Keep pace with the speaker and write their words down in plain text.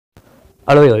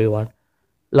Hello everyone.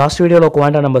 Last video lo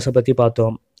quantum numbers பத்தி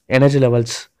பார்த்தோம். Energy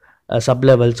levels, sub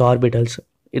levels, orbitals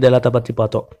இதெல்லாம் பத்தி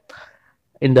பார்த்தோம்.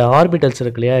 இந்த orbitals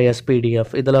இருக்குலையா SPDF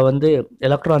இதல வந்து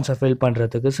electrons fill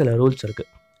பண்றதுக்கு சில rules இருக்கு.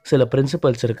 சில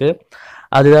principles இருக்கு.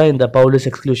 அதுதான் இந்த Pauli's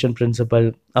Exclusion Principle,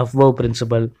 Aufbau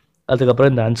Principle, அதுக்கு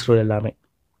அப்புறம் இந்த answer எல்லாமே.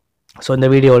 So இந்த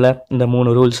வீடியோல இந்த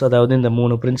மூணு rules அதாவது இந்த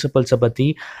மூணு principles பத்தி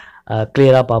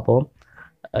clear-ஆ பாப்போம்.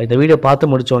 இந்த வீடியோ பார்த்து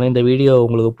முடிச்சோனே இந்த வீடியோ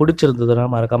உங்களுக்கு பிடிச்சிருந்ததுன்னா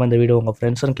மறக்காம இந்த வீடியோ உங்க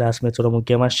ஃப்ரெண்ட்ஸ் அண்ட் கிளாஸ்மேட்ஸோட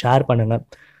முக்கியமா ஷேர் பண்ணுங்க.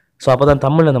 ஸோ அப்பதான்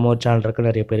தமிழ்ல நம்ம ஒரு சேனல் இருக்கு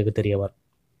நிறைய பேருக்கு தெரிய வரும்.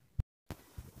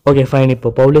 Okay fine. இப்போ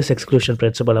Pauli's Exclusion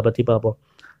Principle பத்தி பார்ப்போம்.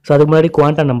 ஸோ அதுக்கு முன்னாடி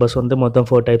குவாண்டம் நம்பர்ஸ் வந்து மொத்தம்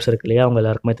 4 டைப்ஸ் இருக்கு இல்லையா, அவங்க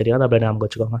எல்லாருக்குமே தெரியும். அதை அப்படியே ஞாபகம்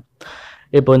வச்சுக்கோங்க.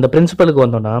 இப்போ இந்த பிரின்சிபலுக்கு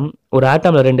வந்தோம்னா ஒரு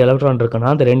ஆட்டம்ல 2 எலக்ட்ரான்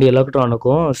இருக்குன்னா அந்த 2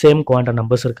 எலக்ட்ரானுக்கும் சேம் குவாண்டம்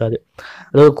நம்பர்ஸ் இருக்காது.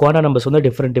 அதாவது குவாண்டம் நம்பர்ஸ் வந்து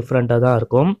டிஃப்ரெண்ட்டாக தான்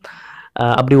இருக்கும்.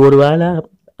 அப்படி ஒருவேளை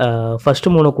ஃபஸ்ட்டு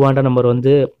 3 குவாண்டம் நம்பர்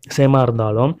வந்து சேமாக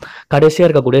இருந்தாலும் கடைசியாக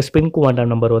இருக்கக்கூடிய ஸ்பின்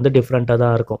குவாண்டம் நம்பர் வந்து டிஃப்ரெண்ட்டாக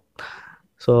தான் இருக்கும்.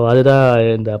 ஸோ அதுதான்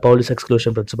இந்த Pauli's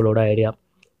Exclusion Principle ஐடியா.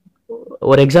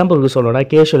 ஒரு எக்ஸாம்பிளுக்கு சொல்லணும்னா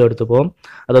கேஷுவல் எடுத்துப்போம்.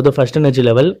 அதாவது ஃபர்ஸ்ட் எனர்ஜி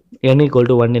லெவல் n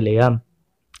 = 1 இல்லையா,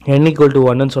 n =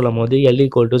 1ன்னு சொல்லும் போது l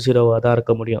 = 0 தான்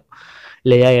இருக்க முடியும்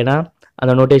இல்லையா. ஏன்னா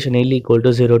அந்த நோட்டேஷன் l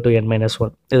 = 0 to n -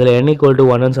 1. இதில் n =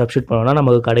 1ன்னு சப்ஸ்டியூட் பண்ணோம்னா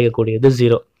நமக்கு கிடைக்கக்கூடியது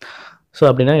 0. ஸோ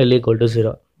அப்படின்னா l =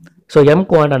 0. ஸோ m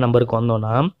குவாண்டம் நம்பருக்கு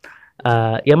வந்தோம்னா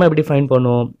m எப்படி ஃபைன்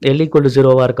பண்ணுவோம், l =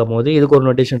 0வாக இருக்கும் போது இதுக்கு ஒரு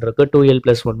நோட்டேஷன் இருக்குது 2l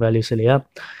 + 1 வேல்யூஸ் இல்லையா.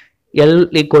 l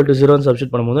 = 0ன்னு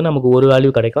சப்ஸ்டியூட் பண்ணும்போது நமக்கு ஒரு வேல்யூ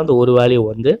கிடைக்கும். அந்த ஒரு வேல்யூ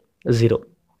வந்து 0.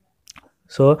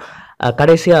 ஸோ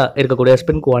கடைசியாக இருக்கக்கூடிய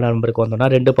ஸ்பின் குவாண்டம் நம்பருக்கு வந்தோம்னா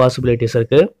 2 பாசிபிலிட்டிஸ்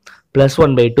இருக்குது,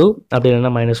 +1/2 அப்படி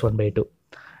இல்லைன்னா -1/2.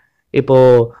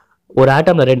 இப்போது ஒரு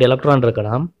ஆட்டமில் 2 எலக்ட்ரான்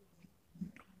இருக்குன்னா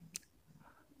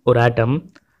ஒரு ஆட்டம்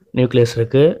நியூக்ளியஸ்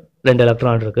இருக்குது, 2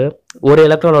 எலக்ட்ரான் இருக்குது. ஒரு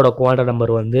எலக்ட்ரானோட குவாண்டம்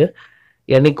நம்பர் வந்து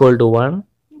n = 1,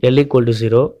 l =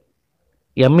 0,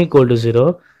 m = 0,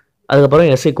 அதுக்கப்புறம்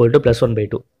s =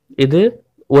 +1/2. இது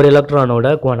ஒரு எலக்ட்ரானோட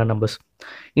குவாண்டம் நம்பர்ஸ்.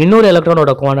 இன்னொரு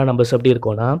எலக்ட்ரானோட குவாண்டம் நம்பர்ஸ் எப்படி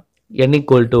இருக்கும்னா n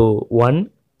 = 1,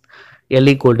 l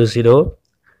 = 0,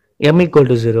 m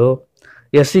 = 0,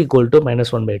 s =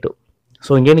 -1/2.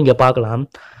 So இங்கே நீங்கள் பார்க்கலாம்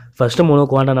ஃபஸ்ட்டு 3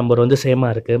 குவாண்டம் நம்பர் வந்து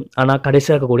சேமாக இருக்குது. ஆனால்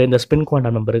கடைசியாக இருக்கக்கூடிய இந்த ஸ்பின்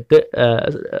குவாண்டம் நம்பருக்கு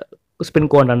ஸ்பின்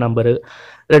குவாண்டம் நம்பரு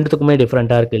ரெண்டுத்துக்குமே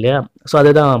டிஃப்ரெண்ட்டாக இருக்குது இல்லையா. ஸோ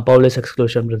அதுதான் Pauli's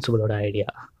Exclusion Principle idea.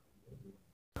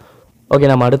 Okay,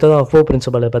 நம்ம அடுத்தது Aufbau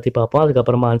Principle பற்றி பார்ப்போம்.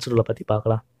 அதுக்கப்புறமா ஆன்சரில் பற்றி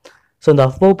பார்க்கலாம். ஸோ இந்த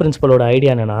Aufbau Principle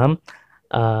ஐடியா என்னென்னா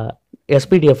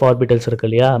SPDF ஆர்பிட்டல்ஸ் இருக்கு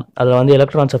இல்லையா, அதில் வந்து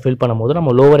எலக்ட்ரான்ஸை ஃபில் பண்ணும்போது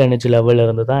நம்ம லோவர் எனர்ஜி லெவலில்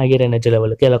இருந்து தான் ஹையர் எனர்ஜி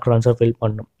லெவலுக்கு எலக்ட்ரான்ஸை ஃபில்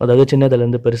பண்ணணும். அதாவது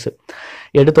சின்னதுலேருந்து பெருசு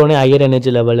எடுத்தோடனே higher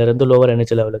energy லெவலிருந்து lower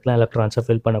energy லெவலுக்குலாம் எலக்ட்ரான்ஸை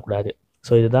fill பண்ணக்கூடாது.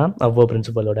 ஸோ இதுதான் Aufbau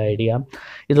Principle ஐடியா.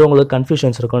 இதில் உங்களுக்கு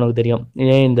கன்ஃபியூஷன்ஸ் இருக்கும், எனக்கு தெரியும்.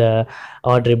 ஏன் இந்த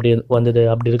ஆர்டர் இப்படி வந்தது,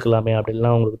 அப்படி இருக்கலாமே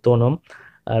அப்படின்லாம் உங்களுக்கு தோணும்.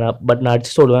 பட் நான்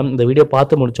அடிச்சு சொல்லுவேன், இந்த வீடியோ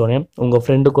பார்த்து முடிச்சோடனே உங்கள்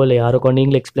ஃப்ரெண்டுக்கோ இல்லை யாருக்கோ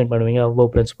நீங்களே எக்ஸ்பிளைன் பண்ணுவீங்க Aufbau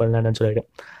Principle என்னன்னு சொல்லிவிட்டு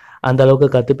அந்த அளவுக்கு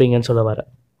கற்றுப்பீங்கன்னு சொல்ல வரேன்.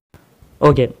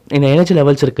 ஓகே, இந்த எனர்ஜி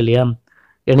லெவல்ஸ் இருக்கு இல்லையா,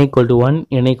 n = 1,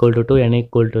 n = 2, n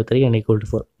 = 3, n =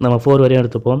 4. நம்ம 4 வரையும்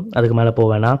எடுத்துப்போம், அதுக்கு மேலே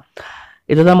போவேன்னா.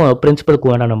 இதுதான் நம்ம பிரின்சிபல்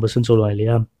குவாண்டம் நம்பர்ஸ்ன்னு சொல்லுவோம்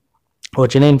இல்லையா. ஒரு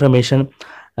சின்ன இன்ஃபர்மேஷன்,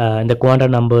 இந்த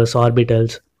quantum numbers,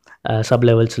 orbitals, sub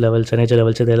levels, energy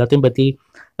levels இது எல்லாத்தையும் பற்றி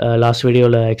லாஸ்ட்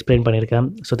வீடியோவில் எக்ஸ்பிளைன் பண்ணியிருக்கேன்.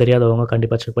 ஸோ தெரியாதவங்க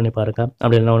கண்டிப்பாக செக் பண்ணி பாருங்கள்.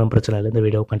 அப்படி இல்லைனா ஒன்றும் பிரச்சனை இல்லை, இந்த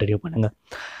வீடியோ கண்டினியூ பண்ணுங்கள்.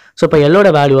 ஸோ இப்போ எல்லோட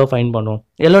வேல்யூவை ஃபைன் பண்ணுவோம்.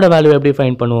 எல்லோட வேல்யூ எப்படி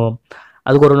ஃபைன் பண்ணுவோம்,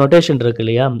 அதுக்கு ஒரு நோட்டேஷன் இருக்குது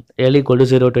இல்லையா, l =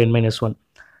 0 to n - 1.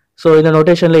 ஸோ இந்த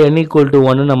நோட்டேஷனில் n =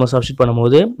 1 நம்ம சப்ஸ்டியூட்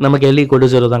பண்ணும்போது நமக்கு l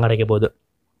 = 0 தான் கிடைக்க போகுது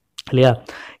இல்லையா.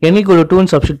 n =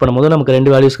 2ன்னு சப்ஸ்டியூட் பண்ணும்போது நமக்கு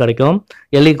 2 வேல்யூஸ் கிடைக்கும்,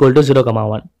 l =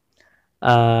 0,1.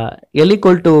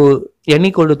 n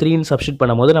 = 3ன்னு சப்ஸ்டியூட்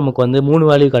பண்ணும்போது நமக்கு வந்து 3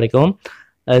 வேல்யூ கிடைக்கும்,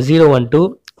 0, 1, 2.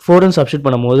 4ன்னு சப்ஸ்டியூட்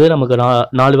பண்ணும்போது நமக்கு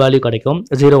 4 வேல்யூ கிடைக்கும்,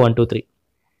 0, 1, 2, 3.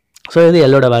 ஸோ இது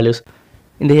எல்லோட வேல்யூஸ்.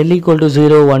 இந்த l =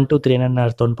 0, 1, 2, 3 என்னென்ன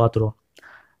அர்த்தம்னு பார்த்துருவோம்.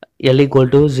 l =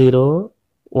 0,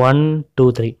 1, 2,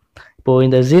 3. இப்போது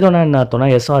இந்த 0னா என்ன அர்த்தம்னா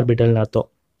s ஆர்பிட்டல்னு அர்த்தம்,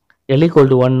 l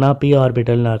 = 1னா p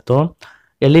ஆர்பிட்டல்னு அர்த்தம்,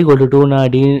 l = 2னா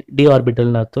d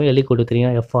ஆர்பிட்டல்னு அர்த்தம், l =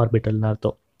 3னா f ஆர்பிட்டல்னு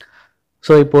அர்த்தம்.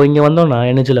 ஸோ இப்போது இங்கே வந்தோம்னா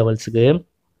energy லெவல்ஸுக்கு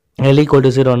l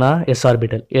 = 0னா s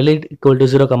orbital, l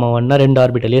 = 0,1னா 2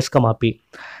 orbital s, p.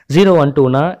 0, 1,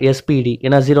 2னா spd,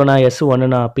 ஏன்னா 0னா s,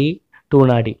 1னா p,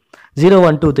 2னா d. 0,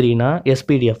 1, 2, 3னா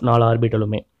spdf 4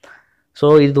 ஆர்பிட்டலுமே. So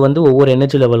இது வந்து ஒவ்வொரு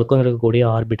எனர்ஜி லெவலுக்கும் இருக்கக்கூடிய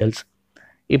ஆர்பிட்டல்ஸ்.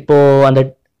 இப்போது அந்த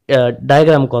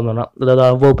டயக்ராமுக்கு வந்தோன்னா, அதாவது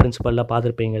Aufbau Principle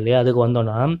பார்த்துருப்பீங்க இல்லையா, அதுக்கு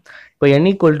வந்தோன்னா இப்போ n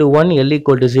 = 1, l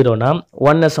 = 0னா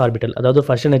 1s ஆர்பிட்டல், அதாவது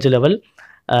first energy level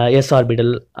s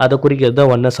orbital, அதை குறிக்கிறது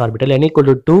தான் 1s orbital. n =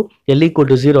 2, l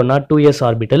 = 0னா 2s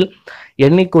orbital,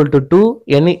 n = 2,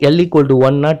 l =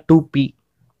 1னா 2p,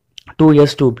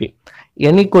 2s, 2p.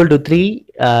 n = 3,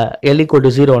 l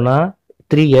 = 0னா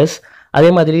 3s. அதே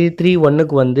மாதிரி 3,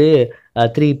 1க்கு வந்து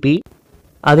 3p,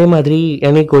 அதே மாதிரி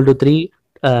n equal to 3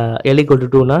 l equal to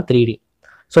 2னா 3D.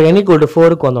 So n equal to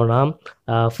 4க்கு வந்தோம்னா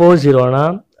 4 0னா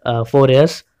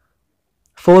 4s,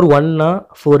 4 1னா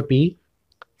 4p,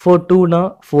 4 2னா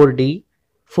 4d,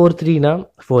 4 3னா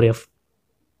 4f.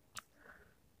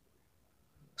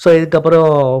 So இதுக்கப்புறம்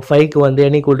 5க்கு வந்து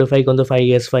n equal to 5க்கு வந்து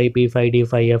 5s, 5p, 5d,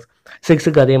 5f,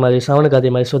 6க்கு அதே மாதிரி, 7க்கு அதே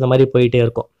மாதிரி. ஸோ இந்த மாதிரி போயிட்டே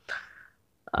இருக்கும்.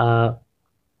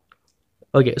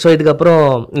 ஓகே, ஸோ இதுக்கப்புறம்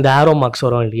இந்த ஆரோ மார்க்ஸ்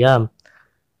வரும் இல்லையா,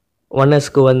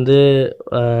 1sக்கு வந்து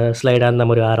ஸ்லைடாக அந்த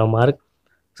மாதிரி ஆரோ மார்க்.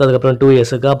 ஸோ அதுக்கப்புறம்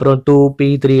 2sக்கு, அப்புறம் 2p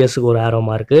 3sக்கு ஒரு ஆரோ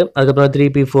மார்க்கு, அதுக்கப்புறம்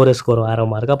 3p 4sக்கு ஒரு ஆரோ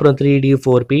மார்க், அப்புறம் 3d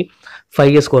 4p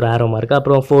 5sக்கு ஒரு ஆரோ மார்க்,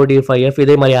 அப்புறம் 4d 5f,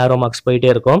 இதே மாதிரி ஆரோ மார்க்ஸ் போயிட்டே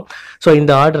இருக்கும். ஸோ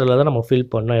இந்த ஆர்டரில் தான் நம்ம ஃபில்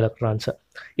பண்ணோம் எலக்ட்ரான்ஸை.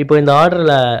 இப்போ இந்த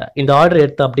ஆர்டர்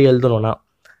எடுத்து அப்படியே எழுதணும்னா,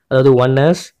 அதாவது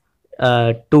 1s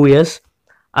 2s,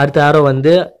 அடுத்த ஆரோ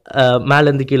வந்து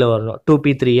மேலேருந்து கீழே வரணும்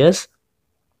 2p 3s,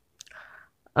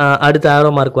 அடுத்த ஆரோ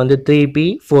மார்க் வந்து 3p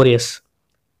 4s,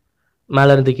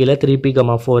 மேலேருந்து கீழே 3p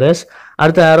 4s,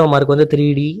 அடுத்த ஆரோ மார்க் வந்து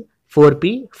 3d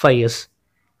 4p 5s.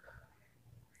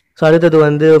 ஸோ அடுத்தது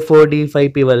வந்து 4d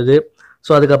 5p வருது.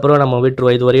 ஸோ அதுக்கப்புறம் நம்ம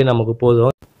விட்டுருவோம், இது வரையும் நமக்கு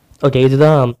போதும். ஓகே,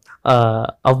 இதுதான்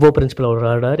அவ்வோ பிரின்சிபல் ஒரு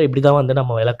ஆர்டர். இப்படி தான் வந்து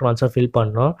நம்ம எலக்ட்ரான்ஸை ஃபில்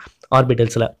பண்ணோம்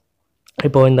ஆர்பிட்டல்ஸில்.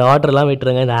 இப்போ இந்த ஆர்டர்லாம்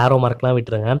விட்டுருங்க, இந்த ஆரோ மார்க்லாம்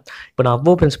விட்டுருங்க. இப்போ நான்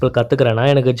அவ்வோ பிரின்சிபல் கற்றுக்கிறேன்னா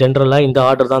எனக்கு ஜென்ரலாக இந்த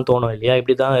ஆர்டர் தான் தோணும் இல்லையா,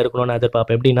 இப்படி தான் இருக்கணும்னு நான்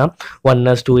எதிர்பார்ப்பேன். எப்படின்னா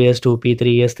 1s 2s 2p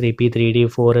 3s 3p 3d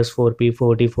 4s 4p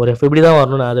 4d 4f, இப்படி தான்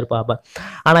வரணும்னு நான் எதிர்பார்ப்பேன்.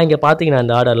 ஆனால் இங்கே பார்த்தீங்கன்னா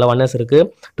இந்த ஆர்டரில் 1s இருக்குது,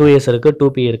 2s இருக்குது,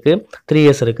 2p இருக்குது,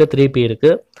 3s இருக்குது, 3p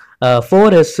இருக்குது,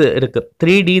 4s இருக்குது,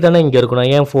 3d தானே இங்கே இருக்கணும்,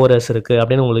 ஏன் 4s இருக்குது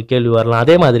அப்படின்னு உங்களுக்கு கேள்வி வரலாம்.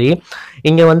 அதே மாதிரி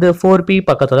இங்கே வந்து 4p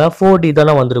பக்கத்தில் 4d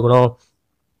தானே வந்திருக்கணும்,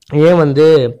 ஏன் வந்து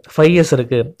 5s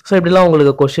இருக்குது. ஸோ இப்படிலாம்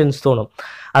உங்களுக்கு கொஷின்ஸ் தோணும்.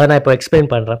 அதை நான் இப்போ எக்ஸ்பிளைன்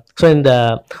பண்ணுறேன். ஸோ இந்த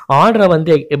ஆர்டரை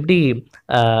வந்து எப்படி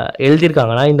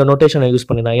எழுதியிருக்காங்கன்னா இந்த நோட்டேஷனை யூஸ்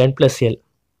பண்ணி தான் n+l.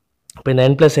 இப்போ இந்த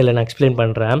n+l நான் எக்ஸ்பிளைன்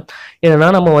பண்ணுறேன். ஏன்னா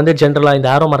நம்ம வந்து ஜென்ரலாக இந்த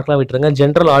ஆரோ மார்க்லாம் விட்டுருங்க,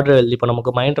 ஜென்ரல் ஆர்டர் எழுதிப்போம்.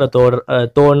 நமக்கு மைண்டில்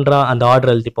தோன்றா அந்த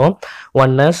ஆர்டர் எழுதிப்போம்.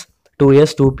 1s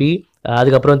 2s 2p,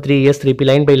 அதுக்கப்புறம் 3s 3p,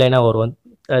 லைன் பை லைனாக வரும்.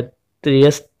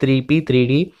 3s 3p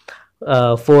 3d,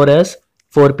 4s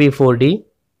 4p 4d,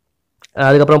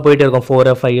 அதுக்கப்புறம் போயிட்டே இருக்கும்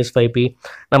 4f 5s 5p.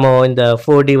 நம்ம இந்த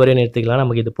 4d வரையும் நிறுத்திக்கலாம்,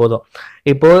 நமக்கு இது போதும்.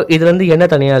 இப்போது இதுலேருந்து என்ன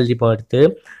தனியாக எழுதிப்போம் எடுத்து,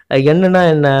 என்னன்னா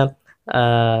என்ன,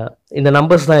 இந்த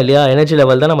நம்பர்ஸ் தான் இல்லையா, எனர்ஜி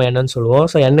லெவல் தான் நம்ம என்னன்னு சொல்லுவோம்.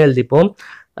 ஸோ என்ன எழுதிப்போம்.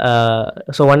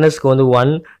 ஸோ 1sக்கு வந்து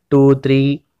 1 2 3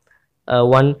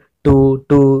 1 2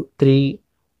 2 3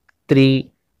 3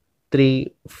 3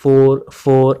 4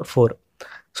 4 4.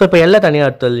 ஸோ இப்போ எல்லாம் தனியாக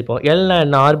எடுத்து எழுதிப்போம். எல்லாம்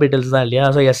என்ன ஆர்பிட்டல்ஸ் தான் இல்லையா.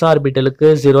 ஸோ எஸ் ஆர்பிட்டலுக்கு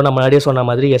 0 நம்ம முன்னாடியே சொன்ன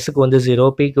மாதிரி, எஸ்ஸுக்கு வந்து 0,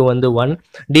 பிக்கு வந்து 1,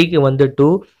 டிக்கு வந்து 2,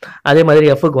 அதே மாதிரி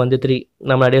எஃப்க்கு வந்து 3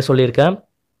 நம்ம முன்னாடியே சொல்லியிருக்கேன்.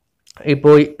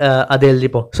 இப்போது அதை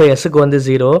எழுதிப்போம். ஸோ எஸ்ஸுக்கு வந்து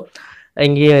 0,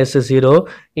 இங்கேயும் எஸ் 0,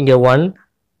 இங்கே 1,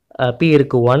 பி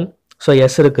இருக்குது 1, ஸோ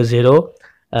எஸ் இருக்குது 0,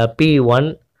 பி 1,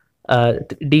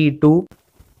 டி 2,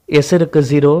 எஸ் இருக்குது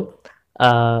 0,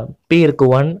 பி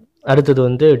இருக்குது 1, அடுத்தது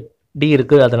வந்து டி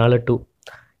இருக்குது, அதனால் 2.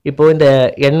 இப்போது இந்த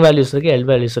n வேல்யூஸ் இருக்குது, l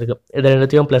வேல்யூஸ் இருக்குது, இதை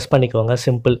ரெண்டுத்தையும் ப்ளஸ் பண்ணிக்கோங்க.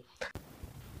 சிம்பிள்.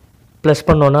 ப்ளஸ்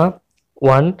பண்ணோன்னா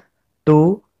 1 2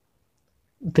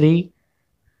 3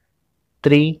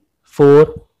 3 4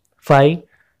 5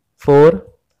 4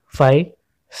 5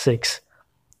 6.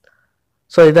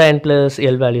 ஸோ இதுதான்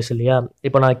n+l வேல்யூஸ் இல்லையா.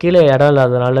 இப்போ நான் கீழே இடம்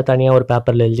இல்லாதனால தனியாக ஒரு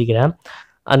பேப்பரில் எழுதிக்கிறேன்.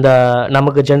 அந்த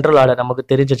நமக்கு ஜென்ரல் ஆர்டர், நமக்கு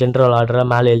தெரிஞ்ச ஜென்ரல் ஆர்டரை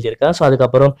மேலே எழுதியிருக்கேன். ஸோ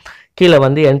அதுக்கப்புறம் கீழே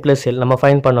வந்து n+l நம்ம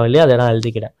ஃபைன் பண்ணோம் இல்லையா, அதை நான்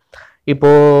எழுதிக்கிறேன்.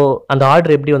 இப்போது அந்த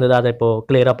ஆர்டர் எப்படி வந்தது அதை இப்போது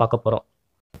கிளியராக பார்க்க போகிறோம்.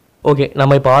 ஓகே,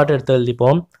 நம்ம இப்போ ஆர்டர் எடுத்து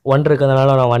எழுதிப்போம். 1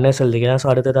 இருக்கிறதுனால நான் 1s எழுதிக்கிறேன். ஸோ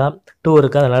அடுத்ததாக 2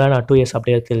 இருக்குது, அதனால் நான் 2s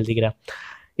அப்படியே எடுத்து எழுதிக்கிறேன்.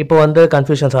 இப்போ வந்து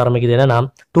கன்ஃபியூஷன்ஸ் ஆரம்பிக்குது. என்னன்னா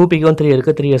 2pக்கும் 3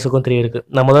 இருக்குது, 3sக்கும் 3 இருக்குது.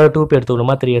 நான் முதல்ல 2p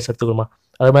எடுத்துக்கணுமா 3s எடுத்துக்கணுமா,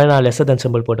 அது மாதிரி நான் லெஸ்ஸர் தென்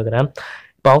சிம்பிள் போட்டுக்கிறேன்.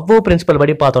 இப்போ அவ்வோ பிரின்சிபல்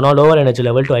படி பார்த்தோன்னா lower energy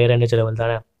level to higher energy level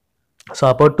தானே. ஸோ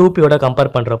அப்போ 2pயோட கம்பேர்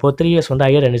பண்ணுறப்போ 3s வந்து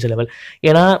ஹையர் எனர்ஜி லெவல்.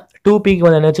 ஏன்னா 2pக்கு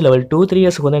வந்து எனர்ஜி லெவல் 2,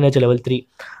 3sக்கு வந்து எனர்ஜி லெவல் 3.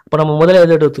 இப்போ நம்ம முதல்ல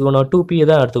எது எடுத்துக்கணும், 2p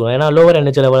தான் எடுத்துக்கணும். ஏன்னா லோவர்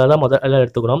எனர்ஜி லெவலில் தான் முதல்ல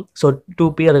எடுத்துக்கணும். ஸோ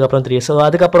 2p, அதுக்கப்புறம் 3s. ஸோ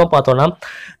அதுக்கப்புறம் பார்த்தோன்னா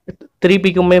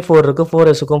 3pக்குமே 4 இருக்குது,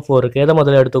 4sக்கும் 4 இருக்குது. எதை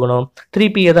முதல்ல எடுத்துக்கணும்,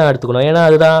 3p தான் எடுத்துக்கணும். ஏன்னா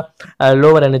அதுதான்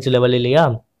லோவர் எனர்ஜி லெவல் இல்லையா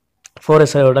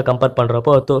 4s கம்பேர்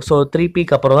பண்ணுறப்போ. ஸோ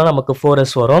 3pக்கு அப்புறம் தான் நமக்கு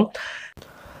 4s வரும்.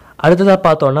 அடுத்ததாக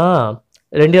பார்த்தோன்னா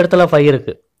 2 இடத்துல 5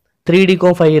 இருக்குது,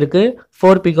 3dக்கும் 5 இருக்குது,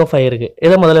 4pக்கும் 5 இருக்குது.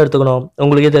 எதை முதல்ல எடுத்துக்கணும்,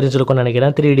 உங்களுக்கே தெரிஞ்சிருக்கும்னு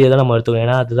நினைக்கிறேன். 3d தான் நம்ம எடுத்துக்கணும்,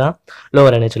 ஏன்னா அதுதான்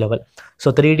lower energy level.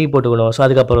 So 3d போட்டுக்கணும். ஸோ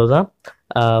அதுக்கப்புறம் தான்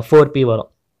 4p வரும்.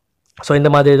 ஸோ இந்த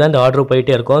மாதிரி தான் இந்த ஆர்டர்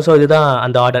போயிட்டே இருக்கும். ஸோ இதுதான்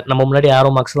அந்த ஆர்டர். நம்ம முன்னாடி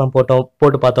ஆரோ மார்க்ஸ்லாம்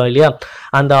போட்டு பார்த்தோம் இல்லையா,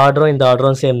 அந்த ஆர்டரும் இந்த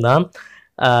ஆர்டரும் சேம் தான்.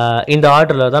 இந்த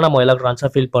ஆர்டரில் தான் நம்ம எலக்ட்ரான்ஸை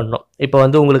ஃபில் பண்ணணும். இப்போ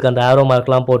வந்து உங்களுக்கு அந்த ஆரோ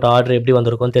மார்க்லாம் போட்ட ஆர்டர் எப்படி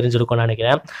வந்திருக்கும்னு தெரிஞ்சிருக்கும்னு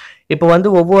நினைக்கிறேன். இப்போ வந்து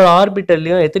ஒவ்வொரு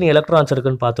ஆர்பிட்டல்லையும் எத்தனை எலக்ட்ரான்ஸ்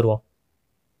இருக்குன்னு பார்த்துருவோம்.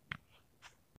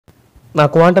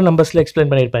 நான் குவாண்டம் நம்பர்ஸில் எக்ஸ்பிளைன்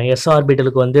பண்ணியிருப்பேன். எஸ்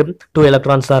ஆர்பிட்டலுக்கு வந்து 2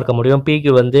 எலக்ட்ரான்ஸ் தான் இருக்க முடியும்,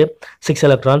 பிக்கு வந்து 6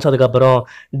 எலக்ட்ரான்ஸ், அதுக்கப்புறம்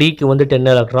டிக்கு வந்து 10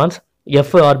 எலக்ட்ரான்ஸ்,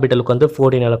 எஃப் ஆர்பிட்டலுக்கு வந்து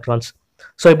 14 எலக்ட்ரான்ஸ்.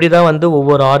 ஸோ இப்படி தான் வந்து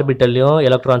ஒவ்வொரு ஆர்பிட்டல்லையும்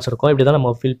எலக்ட்ரான்ஸ் இருக்கும். இப்படி தான்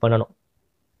நம்ம ஃபில் பண்ணணும்.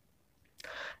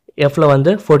 எஃப்ல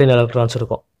வந்து 14 எலக்ட்ரான்ஸ்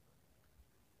இருக்கும்.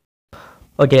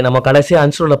 ஓகே, நம்ம கடைசியாக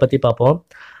அன்ஸ்ரூலை பற்றி பார்ப்போம்.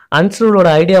 அன்ஸ்ரூலோட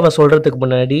ஐடியாவை சொல்கிறதுக்கு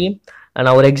முன்னாடி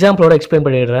நான் ஒரு எக்ஸாம்பிளோட எக்ஸ்பிளைன்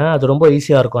பண்ணிடுறேன். அது ரொம்ப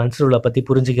ஈஸியாக இருக்கும் அன்ஸ்ரூலை பற்றி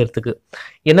புரிஞ்சுக்கிறதுக்கு.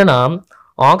 என்னென்னா,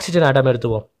 ஆக்சிஜன் ஆட்டம்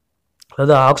எடுத்துவோம்.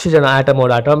 அதாவது ஆக்சிஜன்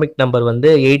ஆட்டமோட அட்டாமிக் நம்பர் வந்து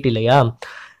 8 இல்லையா?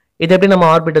 இது எப்படி நம்ம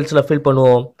ஆர்பிட்டல்ஸில் ஃபில்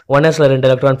பண்ணுவோம்? 1sல 2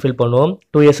 எலக்ட்ரான் ஃபில் பண்ணுவோம்,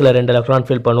 2sல 2 எலக்ட்ரான்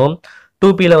ஃபில் பண்ணுவோம்,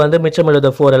 2pல வந்து மிச்சம்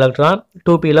எழுத 4 எலக்ட்ரான்,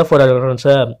 2pல 4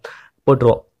 எலக்ட்ரான்ஸை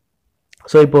போட்டுருவோம்.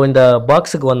 ஸோ இப்போது இந்த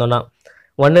பாக்ஸுக்கு வந்தோன்னா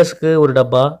 1sக்கு ஒரு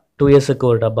டப்பா, 2sக்கு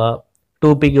ஒரு டப்பா,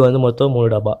 2pக்கு வந்து மொத்தம் 3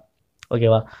 டப்பா.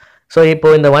 ஓகேவா? ஸோ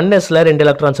இப்போது இந்த 1sல 2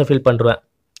 எலக்ட்ரான்ஸை ஃபில் பண்ணுறேன்,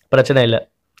 பிரச்சனை இல்லை.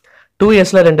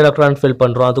 2sல 2 எலக்ட்ரான் ஃபில்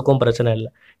பண்ணுறோம், அதுக்கும் பிரச்சனை இல்லை.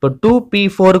 இப்போ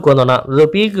 2p4க்கு வந்தோன்னா, இது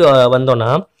பிக்கு வந்தோன்னா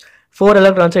 4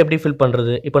 எலக்ட்ரான்ஸை எப்படி ஃபில்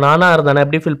பண்ணுறது? இப்போ நானாக இருந்தானா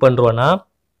எப்படி ஃபில் பண்ணுறோன்னா,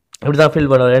 இப்படி தான் ஃபில்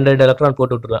பண்ணுவேன், 2 எலக்ட்ரான்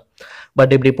போட்டு விட்டுருவேன்.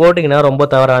 பட் இப்படி போட்டிங்கன்னா ரொம்ப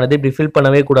தவறானது. இப்படி ஃபில்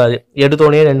பண்ணவே கூடாது.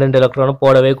 எடுத்தோடனே 2 எலக்ட்ரானும்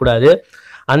போடவே கூடாது.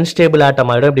 அன்ஸ்டேபிள்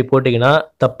ஆட்டம் ஆகிடும். இப்படி போட்டிங்கன்னா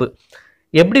தப்பு.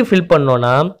 எப்படி ஃபில்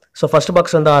பண்ணோன்னா, ஸோ ஃபஸ்ட்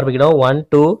பாக்ஸ் வந்து ஆரம்பிக்கணும், 1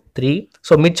 2 3.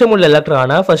 ஸோ மிச்சமுள்ள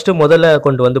எலக்ட்ரானை ஃபஸ்ட்டு முதல்ல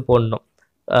கொண்டு வந்து போடணும்,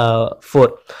 4.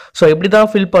 ஸோ இப்படி தான்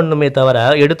ஃபில் பண்ணணுமே தவிர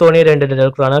எடுத்தோடனே 2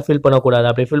 எலக்ட்ரானை ஃபில் பண்ணக்கூடாது.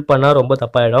 அப்படி ஃபில் பண்ணால் ரொம்ப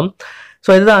தப்பாயிடும். ஸோ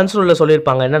இதுதான் ஆன்சரில்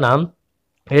சொல்லியிருப்பாங்க. என்னென்னா,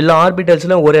 எல்லா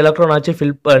ஆர்பிட்டல்ஸ்லையும் ஒரு எலக்ட்ரான் ஆச்சு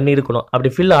ஃபில் பண்ணியிருக்கணும். அப்படி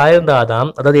ஃபில் ஆயிருந்தால்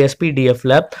தான், அதாவது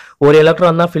எஸ்பிடிஎஃப்ல ஒரு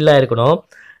எலக்ட்ரான் தான் ஃபில் ஆயிருக்கணும்.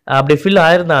 அப்படி ஃபில்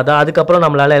ஆயிருந்தால் தான் அதுக்கப்புறம்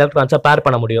நம்மளால் எலக்ட்ரான்ஸை பேர்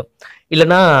பண்ண முடியும்.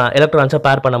 இல்லைனா எலக்ட்ரான்ஸை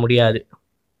பேர் பண்ண முடியாது.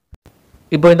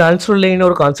 இப்போ இந்த அன்ஸ்ரூல்ல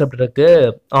இன்னொரு கான்செப்ட் இருக்குது,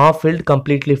 ஆஃப் ஃபில்ட்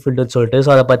கம்ப்ளீட்லி ஃபில்டுன்னு சொல்லிட்டு. ஸோ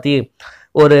அதை பற்றி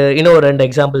இன்னும் ஒரு 2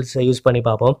 எக்ஸாம்பிள்ஸ் யூஸ் பண்ணி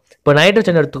பார்ப்போம். இப்போ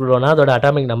நைட்ரஜன் எடுத்துக்கிட்டோன்னா அதோட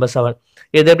அட்டாமிக் நம்பர் 7.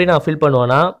 இது எப்படி நான் ஃபில்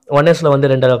பண்ணுவேன்னா, 1sல வந்து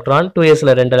 2 எலக்ட்ரான்,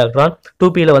 2sல 2 எலக்ட்ரான்,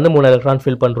 2pல வந்து 3 எலக்ட்ரான்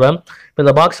ஃபில் பண்ணுறேன். இப்போ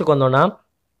இந்த பாக்ஸுக்கு வந்தோன்னா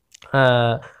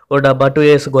ஒரு டப்பா,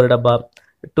 2sக்கு ஒரு டப்பா,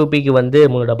 2pக்கு வந்து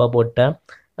 3 டப்பா போட்டேன்.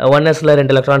 1sல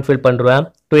 2 எலக்ட்ரான் ஃபில் பண்ணுறேன்,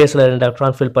 2sல 2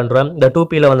 எலக்ட்ரான் ஃபில் பண்ணுறேன். இந்த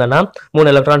 2pல வந்தோன்னா 3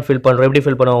 எலக்ட்ரான் ஃபில் பண்ணுறேன். எப்படி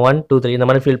ஃபில் பண்ணுவோம்? 1 2 3 இந்த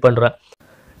மாதிரி ஃபில் பண்ணுறேன்.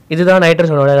 இதுதான்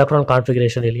நைட்ரஜனோட எலக்ட்ரான்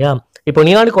கான்ஃபிகரேஷன் இல்லையா? இப்போ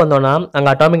நியானுக்கு வந்தோன்னா அங்கே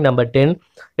அட்டாமிக் நம்பர் 10.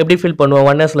 எப்படி ஃபில் பண்ணுவோம்?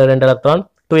 1sல 2 எலக்ட்ரான்,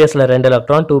 2sல 2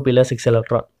 எலக்ட்ரான், 2pல 6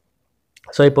 எலக்ட்ரான்.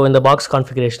 ஸோ இப்போ இந்த பாக்ஸ்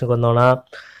கான்ஃபிகரேஷனுக்கு வந்தோன்னா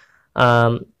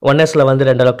 1sல வந்து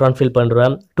 2 எலக்ட்ரான் ஃபில்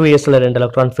பண்ணுறேன், 2sல 2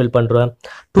 எலக்ட்ரான் ஃபில் பண்ணுறேன்.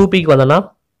 2pக்கு வந்தோன்னா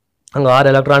அங்கே 6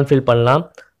 எலக்ட்ரான் ஃபில் பண்ணலாம்.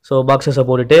 ஸோ பாக்ஸஸை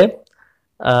போட்டுட்டு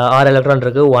 6 எலக்ட்ரான்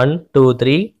இருக்குது, 1 2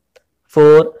 3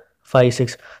 4 5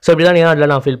 6. ஸோ இப்படி தான்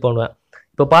நியானில் நான் ஃபில் பண்ணுவேன்.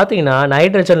 இப்போ பார்த்தீங்கன்னா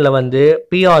நைட்ரஜனில் வந்து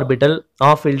பி ஆர்பிட்டல்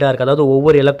ஆஃப் ஃபீல்டாக இருக்குது, அதாவது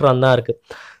ஒவ்வொரு எலக்ட்ரான் தான் இருக்குது.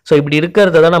 ஸோ இப்படி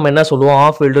இருக்கிறத தான் நம்ம என்ன சொல்லுவோம்?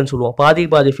 ஆஃப் ஃபீல்டுன்னு சொல்லுவோம்.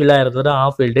 பாதி ஃபில் ஆகிறது தான்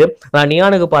ஆஃப் ஃபீல்டு. ஆனால்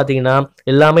நியானுக்கு பார்த்தீங்கன்னா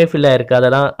எல்லாமே ஃபில் ஆயிருக்கு,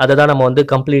 அதை தான் நம்ம வந்து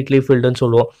கம்ப்ளீட்லி ஃபில்டுன்னு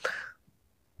சொல்லுவோம்.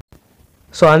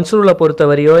 ஸோ அன்ஸ்ரூலை பொறுத்த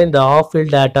வரையும் இந்த ஆஃப்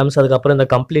ஃபீல்டு ஆட்டம்ஸ், அதுக்கப்புறம் இந்த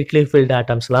கம்ப்ளீட்லி ஃபில்டு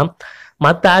ஆட்டம்ஸ்லாம்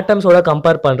மற்ற ஆட்டம்ஸோட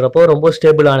கம்பேர் பண்ணுறப்போ ரொம்ப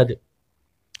ஸ்டேபிளானது.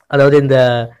 அதாவது இந்த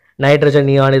நைட்ரஜன்,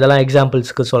 நியான் இதெல்லாம்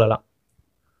எக்ஸாம்பிள்ஸ்க்கு சொல்லலாம்.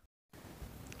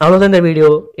 அவ்வளோதான்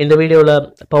இந்த வீடியோவில்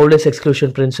பவுலிஸ்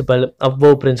எக்ஸ்க்ளூஷன் பிரின்சிபல்,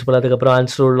 அஃபோவ் பிரின்சிபல், அதுக்கப்புறம்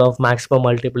அன்ஸ்ரூல் ஆஃப் மேக்ஸிமம்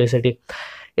மல்டிப்ளிசிட்டி,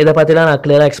 இதை பற்றிலாம் நான்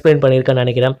கிளியராக எக்ஸ்பிளைன் பண்ணியிருக்கேன்னு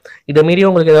நினைக்கிறேன். இதை மீறி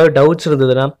உங்களுக்கு ஏதாவது டவுட்ஸ்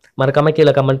இருந்ததுன்னா மறக்காம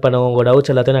கீழே கமெண்ட் பண்ணுவோம். உங்கள்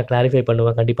டவுட்ஸ் எல்லாத்தையும் நான் கிளாரிஃபை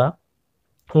பண்ணுவேன் கண்டிப்பாக.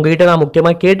 உங்கள்கிட்ட நான்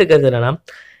முக்கியமாக கேட்டுக்கிறது என்னென்னா,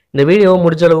 இந்த வீடியோ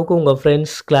முடிஞ்ச அளவுக்கு உங்கள்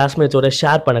ஃப்ரெண்ட்ஸ், கிளாஸ்மேட்ஸோட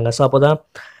ஷேர் பண்ணுங்கள். ஸோ அப்போ தான்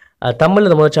தமிழ்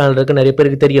இந்த மாதிரி சேனல் இருக்குது நிறைய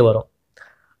பேருக்கு தெரிய வரும்.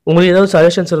 உங்களுக்கு ஏதாவது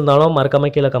சஜஷன்ஸ் இருந்தாலும் மறக்காம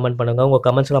கீழே கமெண்ட் பண்ணுங்கள். உங்கள்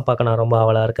கமெண்ட்ஸ்லாம் பார்க்க நான் ரொம்ப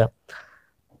ஆவலாக இருக்கேன்.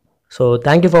 So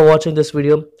thank you for watching this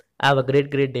video. Have a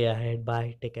great day ahead. Bye.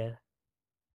 Take care.